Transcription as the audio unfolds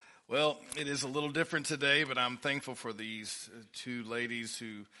Well, it is a little different today, but I'm thankful for these two ladies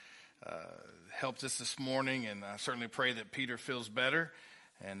who helped us this morning, and I certainly pray that Peter feels better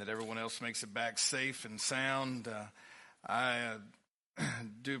and that everyone else makes it back safe and sound. I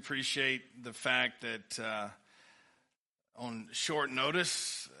do appreciate the fact that on short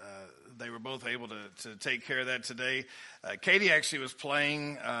notice, they were both able to take care of that today. Katie actually was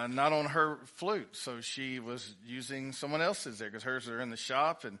playing not on her flute, so she was using someone else's there because hers are in the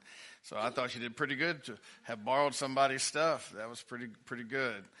shop, and so I thought she did pretty good to have borrowed somebody's stuff. That was pretty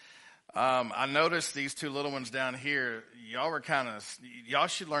good. I noticed these two little ones down here. Y'all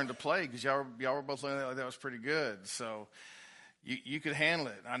should learn to play because y'all were both learning that was pretty good. So you could handle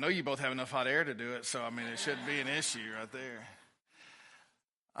it. I know you both have enough hot air to do it, so I mean it shouldn't be an issue right there.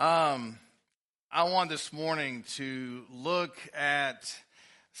 I want this morning to look at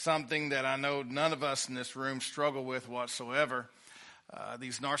something that I know none of us in this room struggle with whatsoever.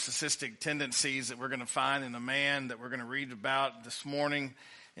 These narcissistic tendencies that we're going to find in a man that we're going to read about this morning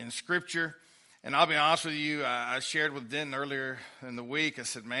in Scripture. And I'll be honest with you, I shared with Denton earlier in the week. I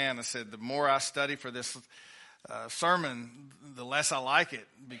said, the more I study for this sermon, the less I like it,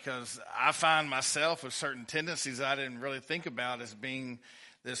 because I find myself with certain tendencies I didn't really think about as being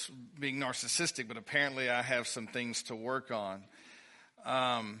narcissistic, but apparently I have some things to work on.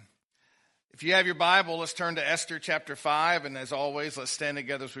 If you have your Bible, let's turn to Esther chapter 5, and as always, let's stand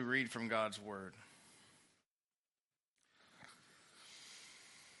together as we read from God's Word.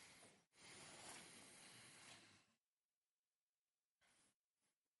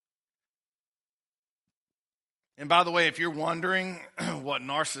 And by the way, if you're wondering what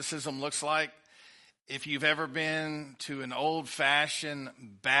narcissism looks like, if you've ever been to an old-fashioned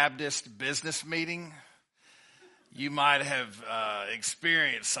Baptist business meeting, you might have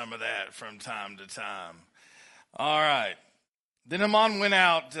experienced some of that from time to time. All right. Then Haman went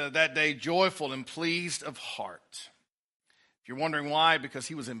out that day joyful and pleased of heart. If you're wondering why, because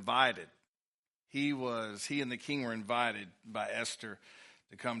he was invited. He and the king were invited by Esther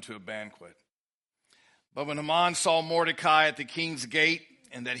to come to a banquet. But when Haman saw Mordecai at the king's gate,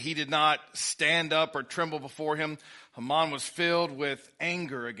 and that he did not stand up or tremble before him, Haman was filled with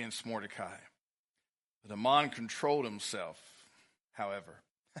anger against Mordecai. But Haman controlled himself, however.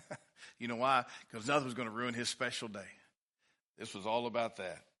 You know why? Because nothing was going to ruin his special day. This was all about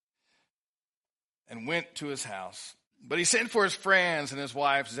that. And went to his house. But he sent for his friends and his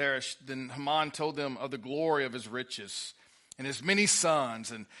wife Zeresh. Then Haman told them of the glory of his riches and his many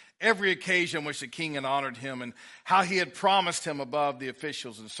sons, and every occasion which the king had honored him, and how he had promised him above the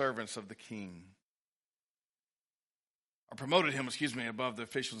officials and servants of the king. Or promoted him, above the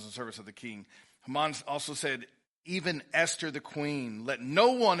officials and servants of the king. Haman also said, even Esther the queen, let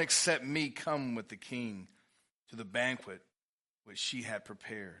no one except me come with the king to the banquet which she had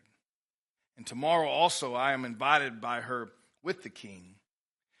prepared. And tomorrow also I am invited by her with the king.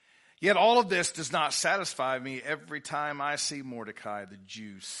 Yet all of this does not satisfy me every time I see Mordecai the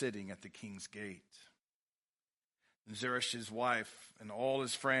Jew sitting at the king's gate. And Zeresh's wife and all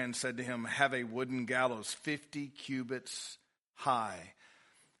his friends said to him, have a wooden gallows 50 cubits high.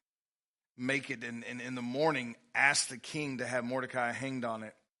 Make it, and in the morning ask the king to have Mordecai hanged on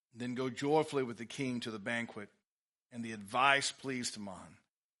it. Then go joyfully with the king to the banquet. And the advice pleased Haman.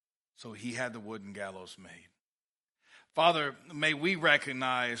 So he had the wooden gallows made. Father, may we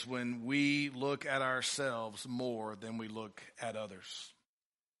recognize when we look at ourselves more than we look at others.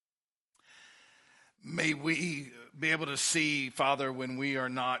 May we be able to see, Father, when we are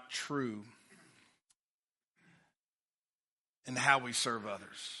not true in how we serve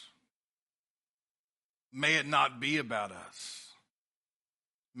others. May it not be about us.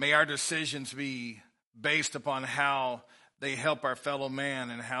 May our decisions be based upon how they help our fellow man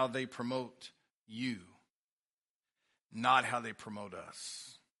and how they promote you. Not how they promote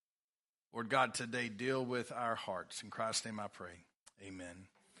us. Lord God, today deal with our hearts. In Christ's name I pray. Amen.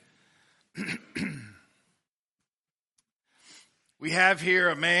 We have here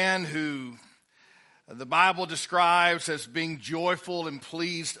a man who the Bible describes as being joyful and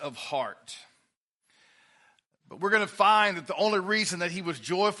pleased of heart. But we're going to find that the only reason that he was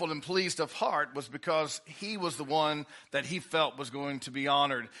joyful and pleased of heart was because he was the one that he felt was going to be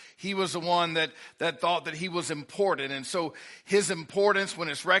honored. He was the one that thought that he was important. And so his importance, when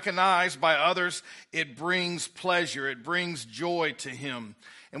it's recognized by others, it brings pleasure. It brings joy to him.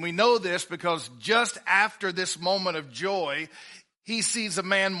 And we know this because just after this moment of joy, he sees a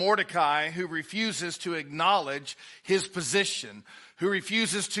man, Mordecai, who refuses to acknowledge his position, who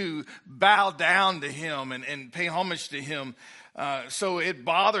refuses to bow down to him and pay homage to him. So it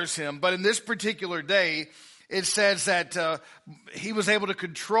bothers him. But in this particular day, it says that he was able to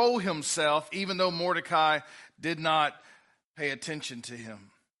control himself even though Mordecai did not pay attention to him.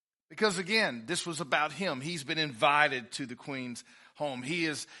 Because again, this was about him. He's been invited to the queen's home. He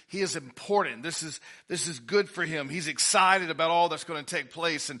is important. This is good for him. He's excited about all that's going to take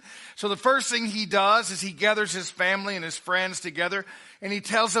place. And so the first thing he does is he gathers his family and his friends together, and he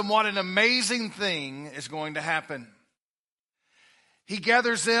tells them what an amazing thing is going to happen. He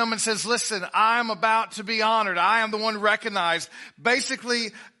gathers them and says, listen, I'm about to be honored. I am the one recognized.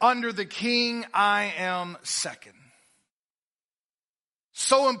 Basically, under the king, I am second.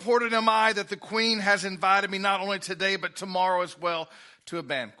 So important am I that the queen has invited me not only today, but tomorrow as well to a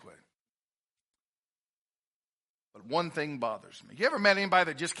banquet. But one thing bothers me. You ever met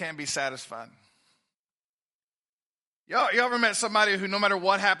anybody that just can't be satisfied? You ever met somebody who no matter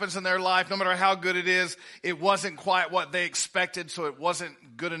what happens in their life, no matter how good it is, it wasn't quite what they expected, so it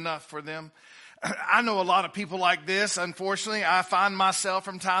wasn't good enough for them? I know a lot of people like this. Unfortunately, I find myself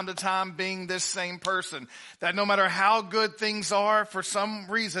from time to time being this same person. That no matter how good things are, for some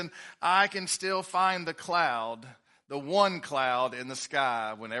reason, I can still find the cloud, the one cloud in the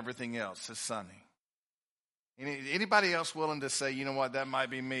sky when everything else is sunny. Anybody else willing to say, you know what, that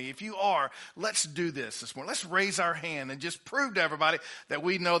might be me? If you are, let's do this morning. Let's raise our hand and just prove to everybody that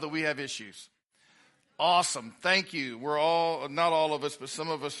we know that we have issues. Awesome. Thank you. We're all, not all of us, but some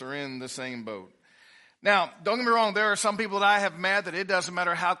of us are in the same boat. Now, don't get me wrong. There are some people that I have met that it doesn't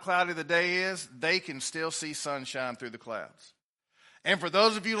matter how cloudy the day is, they can still see sunshine through the clouds. And for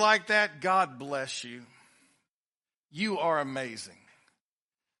those of you like that, God bless you. You are amazing.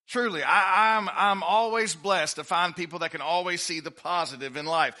 Truly, I'm always blessed to find people that can always see the positive in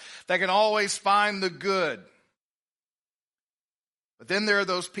life, that can always find the good. But then there are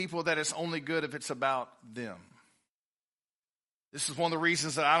those people that it's only good if it's about them. This is one of the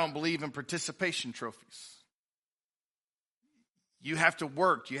reasons that I don't believe in participation trophies. You have to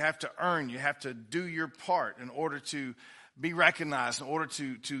work, you have to earn, you have to do your part in order to be recognized, in order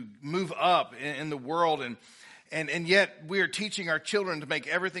to move up in the world. And yet we are teaching our children to make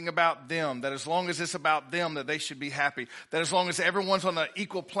everything about them, that as long as it's about them, that they should be happy. That as long as everyone's on an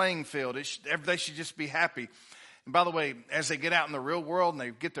equal playing field, they should just be happy. And by the way, as they get out in the real world and they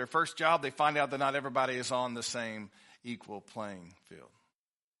get their first job, they find out that not everybody is on the same equal playing field.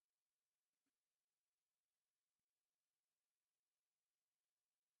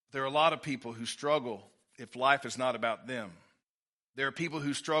 There are a lot of people who struggle if life is not about them. There are people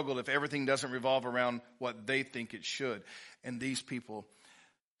who struggle if everything doesn't revolve around what they think it should. And these people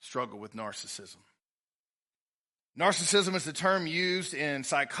struggle with narcissism. Narcissism is the term used in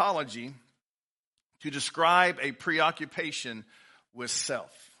psychology to describe a preoccupation with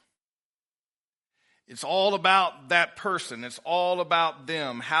self. It's all about that person. It's all about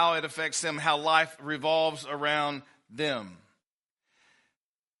them, how it affects them, how life revolves around them.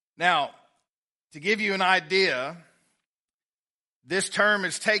 Now, to give you an idea, this term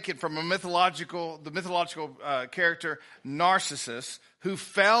is taken from the mythological character Narcissus, who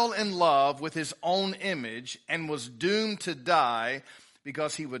fell in love with his own image and was doomed to die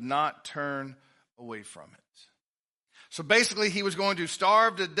because he would not turn away from it. So basically, he was going to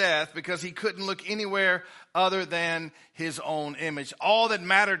starve to death because he couldn't look anywhere other than his own image. All that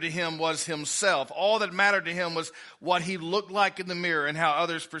mattered to him was himself. All that mattered to him was what he looked like in the mirror and how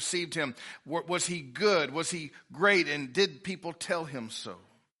others perceived him. Was he good? Was he great? And did people tell him so?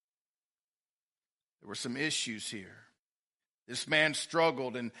 There were some issues here. This man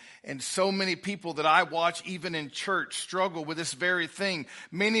struggled, and so many people that I watch, even in church, struggle with this very thing.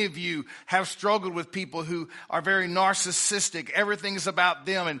 Many of you have struggled with people who are very narcissistic. Everything is about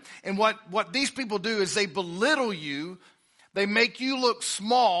them. And what these people do is they belittle you. They make you look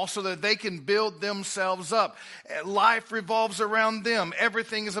small so that they can build themselves up. Life revolves around them.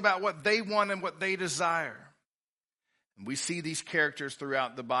 Everything is about what they want and what they desire. And we see these characters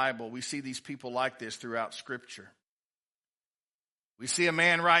throughout the Bible. We see these people like this throughout Scripture. We see a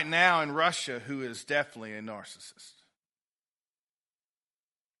man right now in Russia who is definitely a narcissist.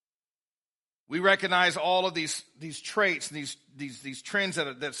 We recognize all of these traits, these trends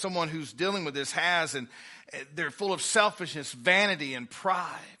that someone who's dealing with this has, and they're full of selfishness, vanity, and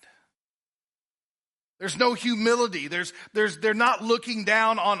pride. There's no humility. They're not looking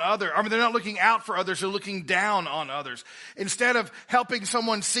down on others. I mean, they're not looking out for others. They're looking down on others. Instead of helping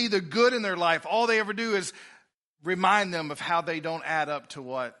someone see the good in their life, all they ever do is remind them of how they don't add up to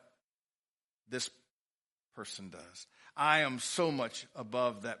what this person does. I am so much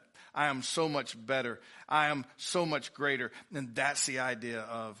above that. I am so much better. I am so much greater. And that's the idea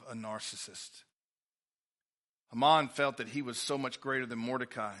of a narcissist. Haman felt that he was so much greater than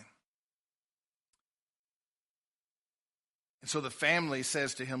Mordecai. And so the family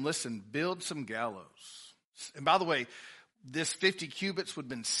says to him, listen, build some gallows. And by the way, this 50 cubits would have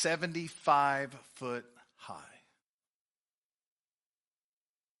been 75 foot high.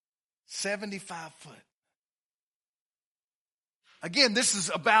 75 foot. Again, this is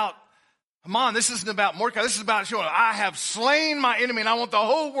about Haman. This isn't about Mordecai. This is about showing, I have slain my enemy and I want the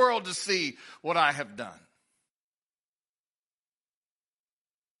whole world to see what I have done.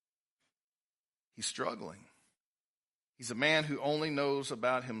 He's struggling. He's a man who only knows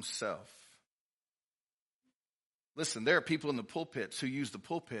about himself. Listen, there are people in the pulpits who use the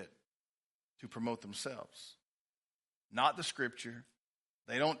pulpit to promote themselves, not the scripture.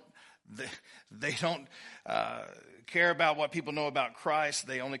 They don't care about what people know about Christ.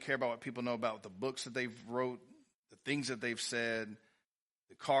 They only care about what people know about the books that they've wrote, the things that they've said,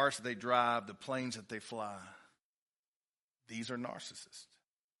 the cars that they drive, the planes that they fly. These are narcissists.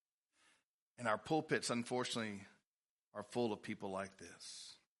 And our pulpits, unfortunately, are full of people like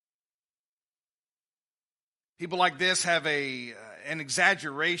this. People like this have an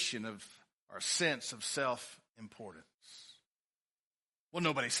exaggeration of our sense of self-importance. Well,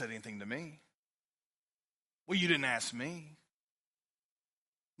 nobody said anything to me. Well, you didn't ask me.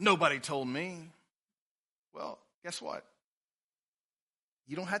 Nobody told me. Well, guess what?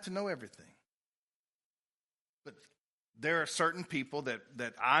 You don't have to know everything. But there are certain people that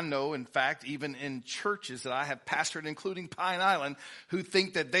I know, in fact, even in churches that I have pastored, including Pine Island, who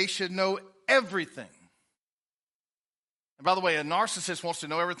think that they should know everything. And by the way, a narcissist wants to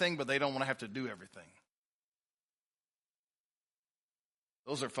know everything, but they don't want to have to do everything.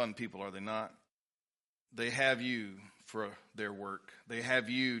 Those are fun people, are they not? They have you for their work. They have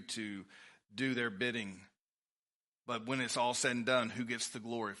you to do their bidding. But when it's all said and done, who gets the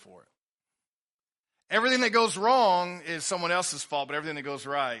glory for it? Everything that goes wrong is someone else's fault, but everything that goes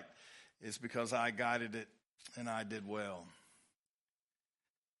right is because I guided it and I did well.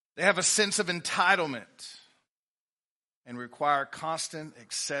 They have a sense of entitlement and require constant,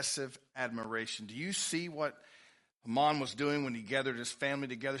 excessive admiration. Do you see what Haman was doing when he gathered his family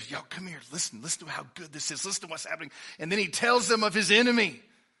together? Yo, come here, listen to how good this is. Listen to what's happening. And then he tells them of his enemy.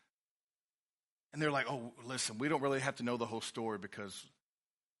 And they're like, oh, listen, we don't really have to know the whole story because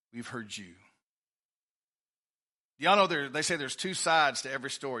we've heard you. Y'all know they say there's two sides to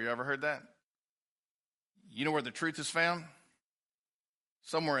every story. You ever heard that? You know where the truth is found?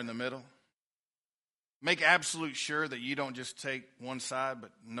 Somewhere in the middle. Make absolute sure that you don't just take one side,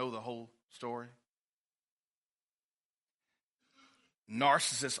 but know the whole story.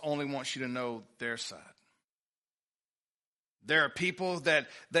 Narcissists only want you to know their side. There are people that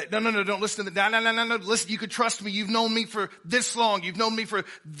no, don't listen to no. Listen, you could trust me. You've known me for this long. You've known me for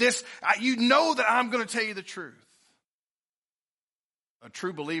this. You know that I'm going to tell you the truth. A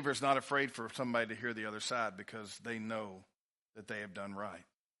true believer is not afraid for somebody to hear the other side because they know that they have done right.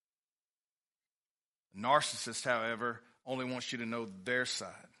 A narcissist, however, only wants you to know their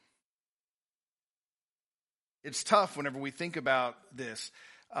side. It's tough whenever we think about this.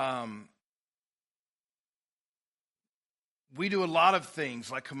 We do a lot of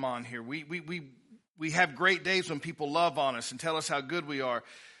things like come on here. We have great days when people love on us and tell us how good we are.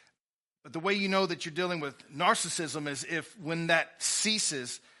 But the way you know that you're dealing with narcissism is if when that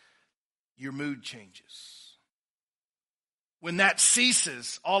ceases, your mood changes. When that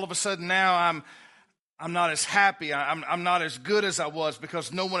ceases, all of a sudden now I'm not as happy. I'm not as good as I was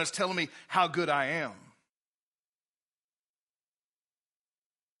because no one is telling me how good I am.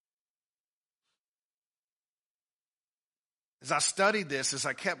 As I studied this, as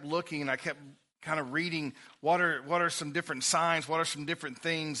I kept looking and I kept kind of reading, what are some different signs, what are some different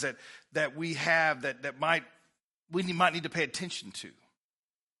things that we have that we might need to pay attention to.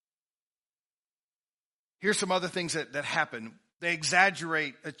 Here's some other things that happen. They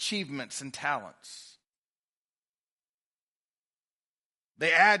exaggerate achievements and talents.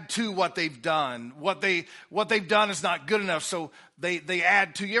 They add to what they've done. What they've done is not good enough, so they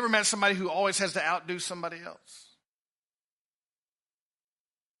add to. You ever met somebody who always has to outdo somebody else?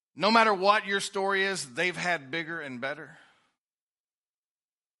 No matter what your story is, they've had bigger and better.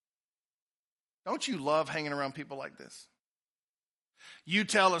 Don't you love hanging around people like this? You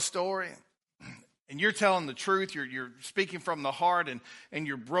tell a story, and you're telling the truth. You're speaking from the heart, and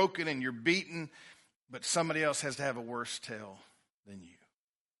you're broken and you're beaten, but somebody else has to have a worse tale than you.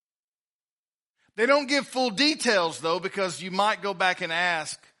 They don't give full details, though, because you might go back and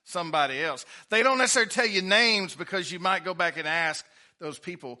ask somebody else. They don't necessarily tell you names because you might go back and ask those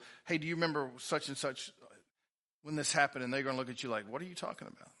people, hey, do you remember such and such when this happened? And they're going to look at you like, what are you talking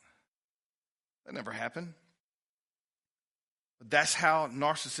about? That never happened. That's how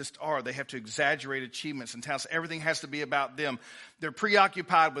narcissists are. They have to exaggerate achievements and talents. Everything has to be about them. They're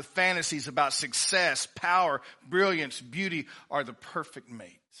preoccupied with fantasies about success, power, brilliance, beauty, or the perfect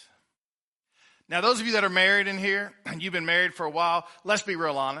mate. Now, those of you that are married in here, and you've been married for a while, let's be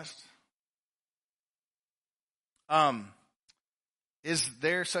real honest. Is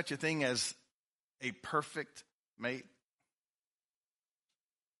there such a thing as a perfect mate?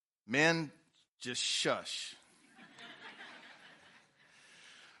 Men, just shush.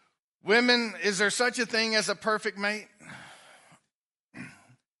 Women, is there such a thing as a perfect mate?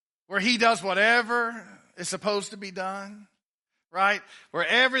 Where he does whatever is supposed to be done, right? Where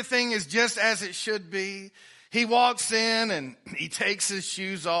everything is just as it should be. He walks in and he takes his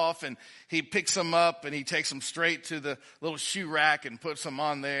shoes off and he picks them up and he takes them straight to the little shoe rack and puts them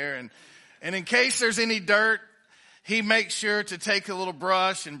on there. And in case there's any dirt, he makes sure to take a little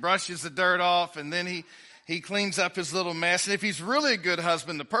brush and brushes the dirt off, and then he cleans up his little mess. And if he's really a good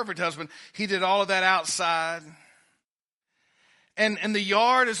husband, the perfect husband, he did all of that outside. And the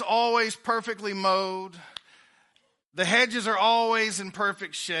yard is always perfectly mowed. The hedges are always in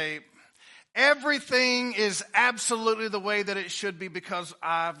perfect shape. Everything is absolutely the way that it should be because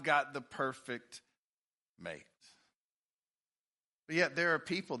I've got the perfect mate. But yet there are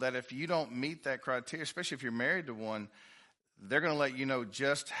people that if you don't meet that criteria, especially if you're married to one, they're going to let you know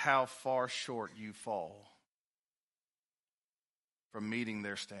just how far short you fall from meeting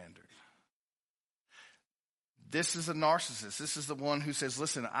their standard. This is a narcissist. This is the one who says,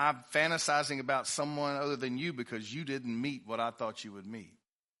 listen, I'm fantasizing about someone other than you because you didn't meet what I thought you would meet.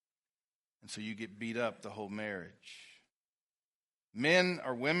 And so you get beat up the whole marriage. Men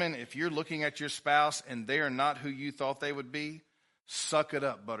or women, if you're looking at your spouse and they are not who you thought they would be, suck it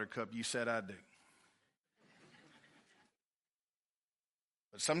up, buttercup. You said I do.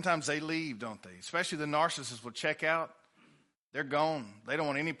 But sometimes they leave, don't they? Especially the narcissists will check out. They're gone. They don't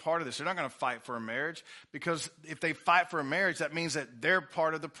want any part of this. They're not going to fight for a marriage because if they fight for a marriage, that means that they're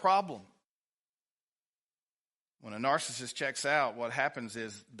part of the problem. When a narcissist checks out, what happens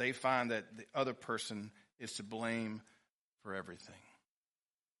is they find that the other person is to blame for everything.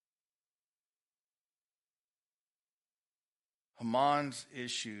 Haman's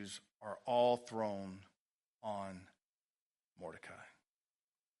issues are all thrown on Mordecai.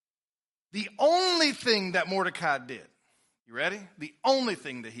 The only thing that Mordecai did, you ready? The only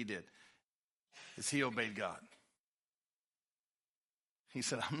thing that he did is he obeyed God. He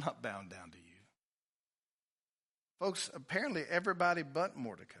said, I'm not bound down to you. Folks, apparently everybody but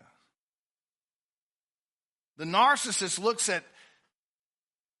Mordecai. The narcissist looks at,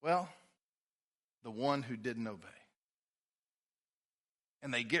 well, the one who didn't obey.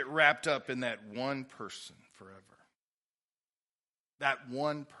 And they get wrapped up in that one person forever. That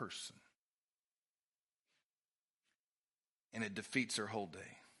one person. And it defeats their whole day.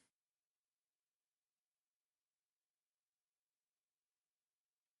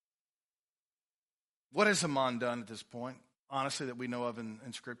 What has Haman done at this point, honestly, that we know of in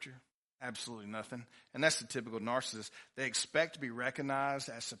Scripture? Absolutely nothing. And that's the typical narcissist. They expect to be recognized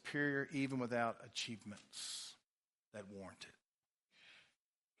as superior even without achievements that warrant it.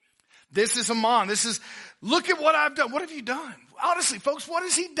 This is Haman. Look at what I've done. What have you done? Honestly, folks, what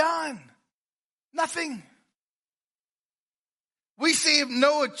has he done? Nothing. We see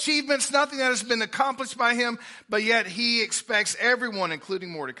no achievements, nothing that has been accomplished by him, but yet he expects everyone,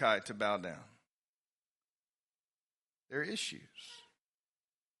 including Mordecai, to bow down. There are issues.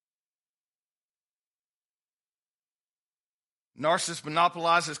 Narcissist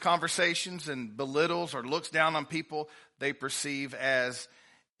monopolizes conversations and belittles or looks down on people they perceive as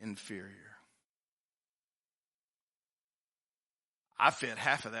inferior. I fit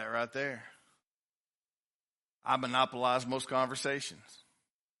half of that right there. I monopolize most conversations.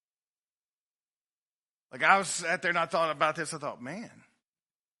 Like I was sat there and I thought about this. I thought, man.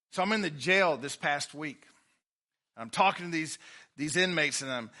 So I'm in the jail this past week. I'm talking to these inmates,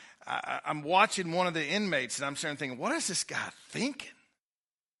 and I'm watching one of the inmates, and I'm sitting thinking, what is this guy thinking?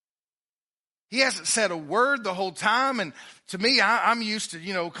 He hasn't said a word the whole time, and to me, I'm used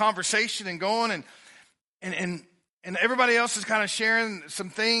to conversation and going, and everybody else is kind of sharing some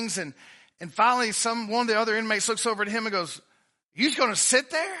things, and finally, one of the other inmates looks over at him and goes, "You just going to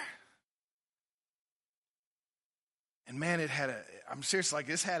sit there?" And man, I'm serious, like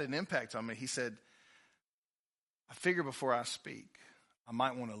this had an impact on me. He said, I figure before I speak, I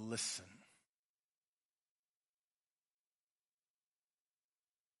might want to listen.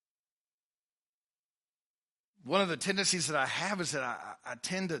 One of the tendencies that I have is that I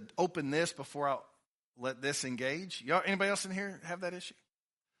tend to open this before I let this engage. Anybody else in here have that issue?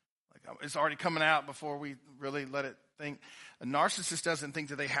 Like it's already coming out before we really let it think. A narcissist doesn't think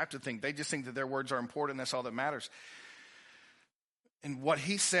that they have to think. They just think that their words are important. That's all that matters. And what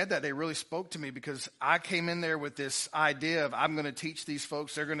he said that day really spoke to me, because I came in there with this idea of, I'm going to teach these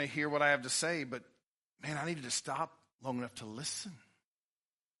folks. They're going to hear what I have to say. But, man, I needed to stop long enough to listen.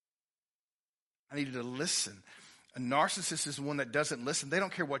 I needed to listen. A narcissist is one that doesn't listen. They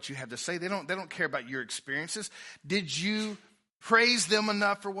don't care what you have to say. They don't care about your experiences. Did you praise them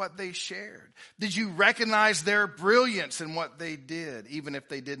enough for what they shared? Did you recognize their brilliance in what they did? Even if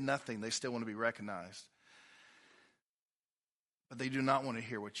they did nothing, they still want to be recognized. But they do not want to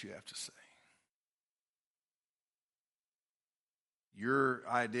hear what you have to say. Your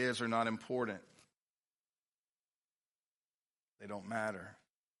ideas are not important. They don't matter.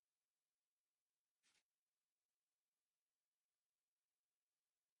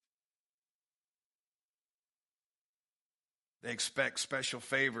 They expect special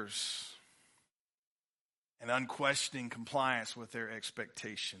favors and unquestioning compliance with their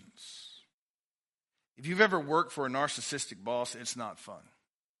expectations. If you've ever worked for a narcissistic boss, it's not fun,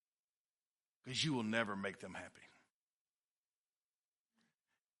 because you will never make them happy.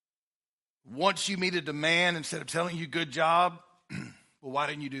 Once you meet a demand, instead of telling you good job, well, why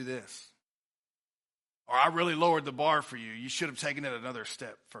didn't you do this? Or I really lowered the bar for you. You should have taken it another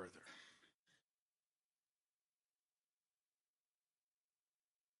step further.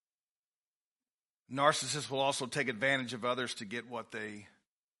 Narcissists will also take advantage of others to get what they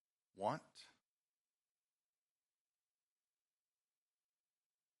want.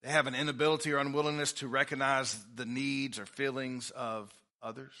 They have an inability or unwillingness to recognize the needs or feelings of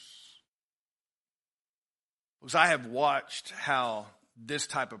others. Because I have watched how this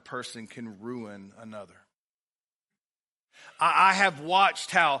type of person can ruin another. I have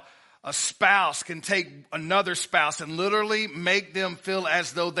watched how a spouse can take another spouse and literally make them feel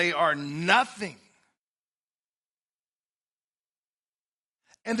as though they are nothing.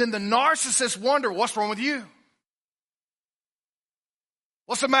 And then the narcissists wonder, what's wrong with you?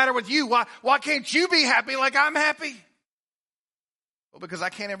 What's the matter with you? Why can't you be happy like I'm happy? Well, because I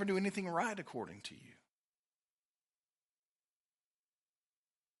can't ever do anything right according to you.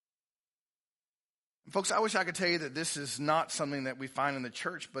 And folks, I wish I could tell you that this is not something that we find in the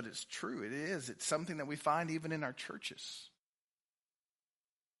church, but it's true. It is. It's something that we find even in our churches.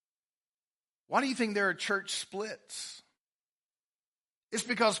 Why do you think there are church splits? It's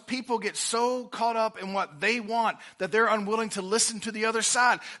because people get so caught up in what they want that they're unwilling to listen to the other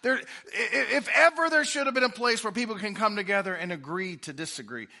side. If ever there should have been a place where people can come together and agree to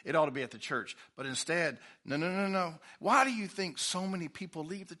disagree, it ought to be at the church. But instead, no. Why do you think so many people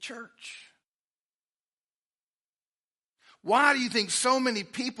leave the church? Why do you think so many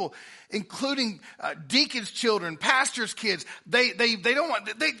people, including deacons' children, pastors' kids,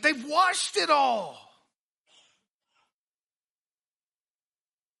 they've watched it all.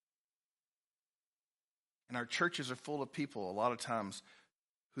 And our churches are full of people, a lot of times,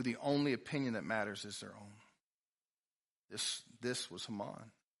 who the only opinion that matters is their own. This was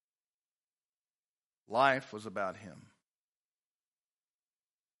Haman. Life was about him.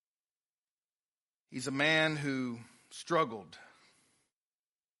 He's a man who struggled.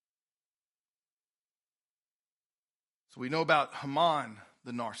 So we know about Haman,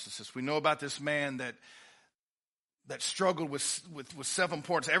 the narcissist. We know about this man that struggled with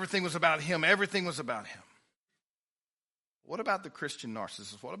self-importance. Everything was about him. Everything was about him. What about the Christian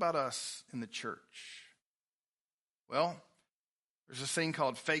narcissist? What about us in the church? Well, there's this thing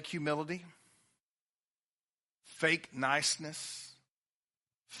called fake humility, fake niceness,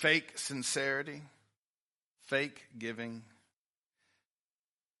 fake sincerity, fake giving.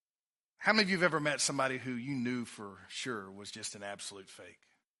 How many of you have ever met somebody who you knew for sure was just an absolute fake?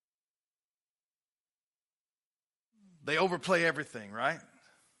 They overplay everything, right?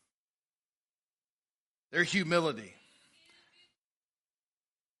 Their humility.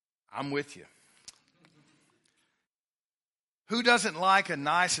 I'm with you. Who doesn't like a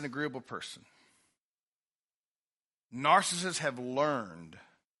nice and agreeable person? Narcissists have learned,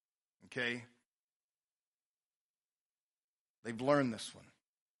 okay? They've learned this one.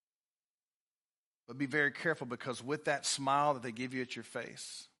 But be very careful, because with that smile that they give you at your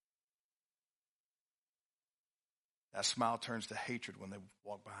face, that smile turns to hatred when they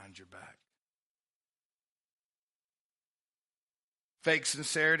walk behind your back. Fake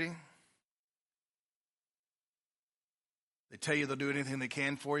sincerity. They tell you they'll do anything they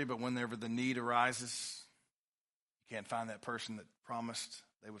can for you, but whenever the need arises, you can't find that person that promised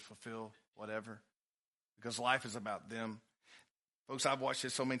they would fulfill whatever, because life is about them. Folks, I've watched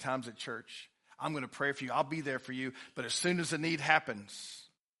this so many times at church. I'm going to pray for you. I'll be there for you. But as soon as the need happens,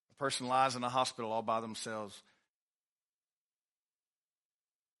 a person lies in a hospital all by themselves.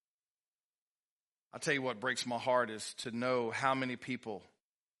 I'll tell you what breaks my heart is to know how many people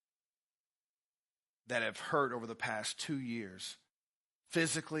that have hurt over the past 2 years,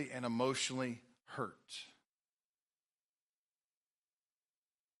 physically and emotionally hurt.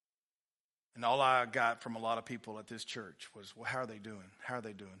 And all I got from a lot of people at this church was, well, how are they doing? How are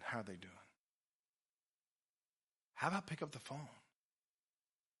they doing? How are they doing? How about pick up the phone?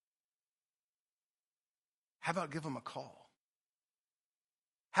 How about give them a call?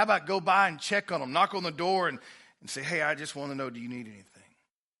 How about go by and check on them, knock on the door and say, hey, I just want to know, do you need anything?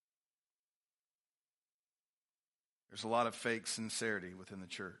 There's a lot of fake sincerity within the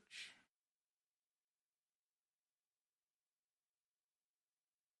church.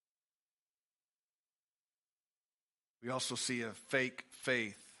 We also see a fake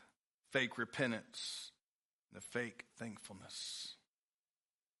faith, fake repentance, and a fake thankfulness.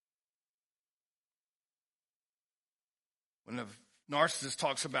 When a narcissist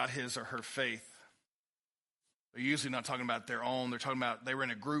talks about his or her faith, they're usually not talking about their own. They're talking about they were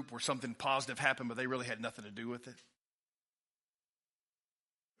in a group where something positive happened, but they really had nothing to do with it.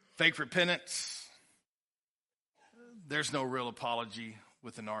 Fake repentance, there's no real apology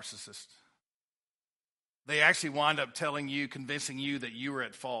with the narcissist. They actually wind up telling you, convincing you that you were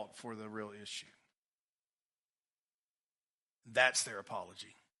at fault for the real issue. That's their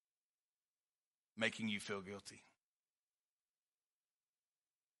apology, making you feel guilty.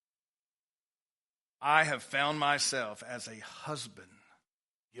 I have found myself as a husband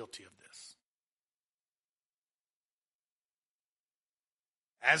guilty of this.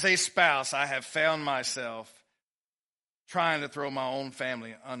 As a spouse, I have found myself trying to throw my own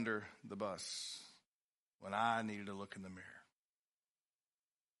family under the bus when I needed to look in the mirror.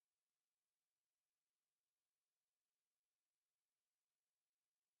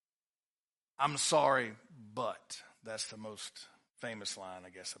 I'm sorry, but that's the most famous line, I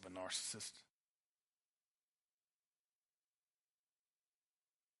guess, of a narcissist.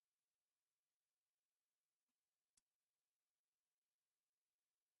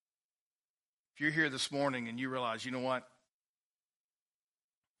 If you're here this morning and you realize, you know what?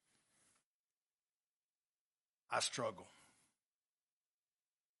 I struggle.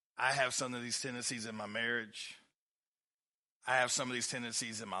 I have some of these tendencies in my marriage. I have some of these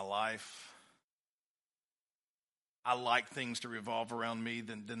tendencies in my life. I like things to revolve around me.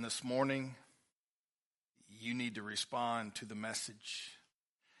 Then this morning, you need to respond to the message.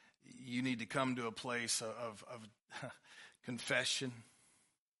 You need to come to a place of confession.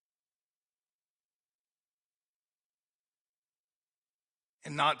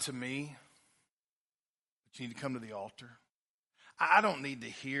 And not to me, but you need to come to the altar. I don't need to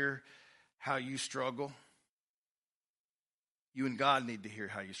hear how you struggle. You and God need to hear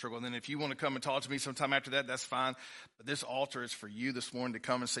how you struggle. And then if you want to come and talk to me sometime after that, that's fine. But this altar is for you this morning to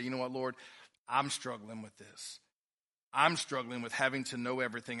come and say, you know what, Lord, I'm struggling with this. I'm struggling with having to know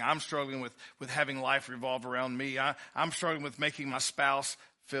everything. I'm struggling with having life revolve around me. I'm struggling with making my spouse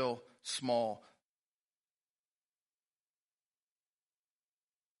feel small.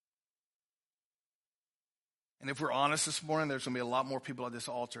 And if we're honest this morning, there's going to be a lot more people at this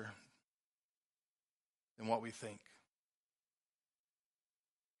altar than what we think.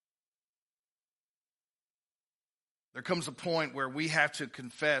 There comes a point where we have to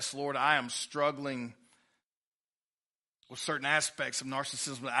confess, Lord, I am struggling with certain aspects of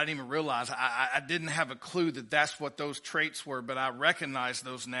narcissism that I didn't even realize. I didn't have a clue that that's what those traits were, but I recognize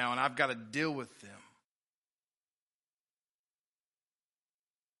those now, and I've got to deal with them.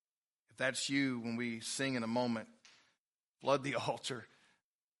 If that's you, when we sing in a moment, flood the altar.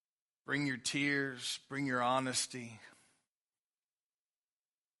 Bring your tears, bring your honesty,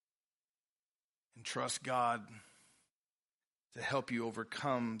 and trust God to help you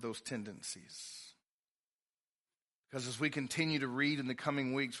overcome those tendencies. Because as we continue to read in the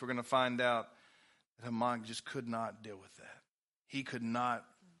coming weeks, we're going to find out that Haman just could not deal with that. He could not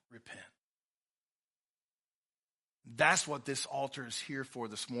repent. That's what this altar is here for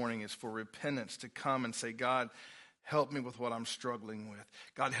this morning, is for repentance, to come and say, God, help me with what I'm struggling with.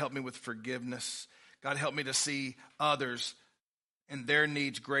 God, help me with forgiveness. God, help me to see others and their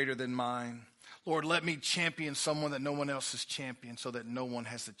needs greater than mine. Lord, let me champion someone that no one else has championed so that no one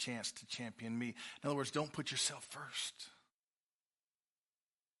has the chance to champion me. In other words, don't put yourself first.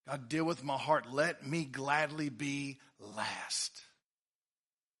 God, deal with my heart. Let me gladly be last.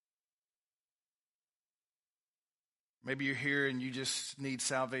 Maybe you're here and you just need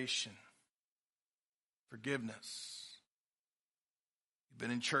salvation, forgiveness. You've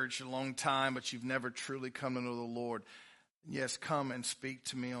been in church a long time, but you've never truly come to know the Lord. Yes, come and speak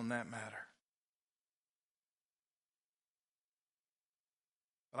to me on that matter.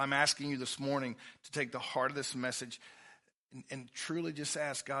 But I'm asking you this morning to take the heart of this message and truly just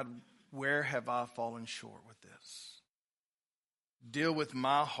ask God, where have I fallen short with this? Deal with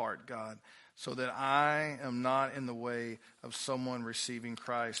my heart, God, so that I am not in the way of someone receiving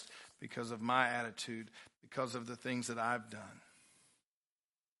Christ because of my attitude, because of the things that I've done.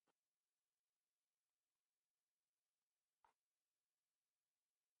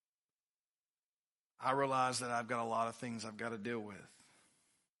 I realize that I've got a lot of things I've got to deal with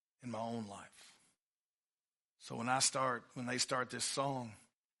in my own life. So when they start this song,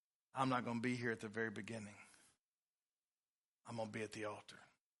 I'm not going to be here at the very beginning. I'm going to be at the altar.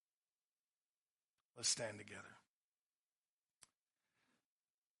 Let's stand together.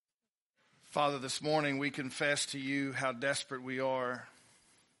 Father, this morning we confess to you how desperate we are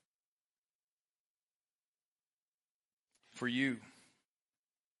for you.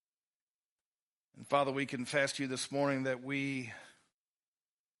 And Father, we confess to you this morning that we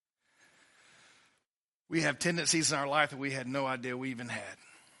have tendencies in our life that we had no idea we even had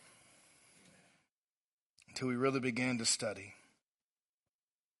until we really began to study.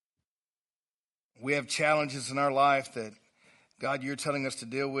 We have challenges in our life that, God, you're telling us to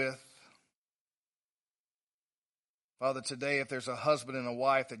deal with. Father, today, if there's a husband and a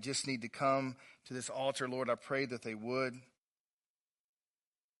wife that just need to come to this altar, Lord, I pray that they would.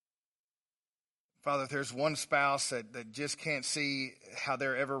 Father, if there's one spouse that just can't see how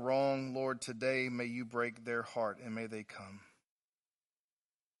they're ever wrong, Lord, today may you break their heart and may they come.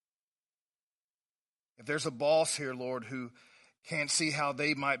 If there's a boss here, Lord, who can't see how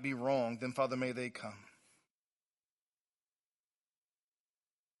they might be wrong, then, Father, may they come.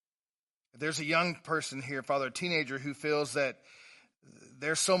 If there's a young person here, Father, a teenager who feels that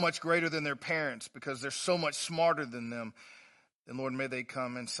they're so much greater than their parents because they're so much smarter than them, then, Lord, may they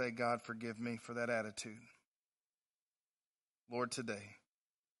come and say, God, forgive me for that attitude. Lord, today,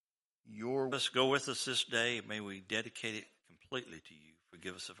 Let's go with us this day. May we dedicate it completely to you.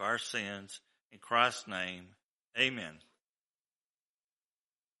 Forgive us of our sins. In Christ's name, amen.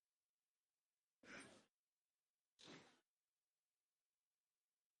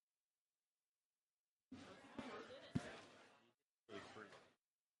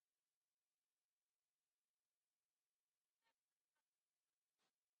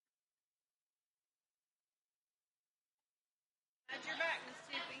 At your back.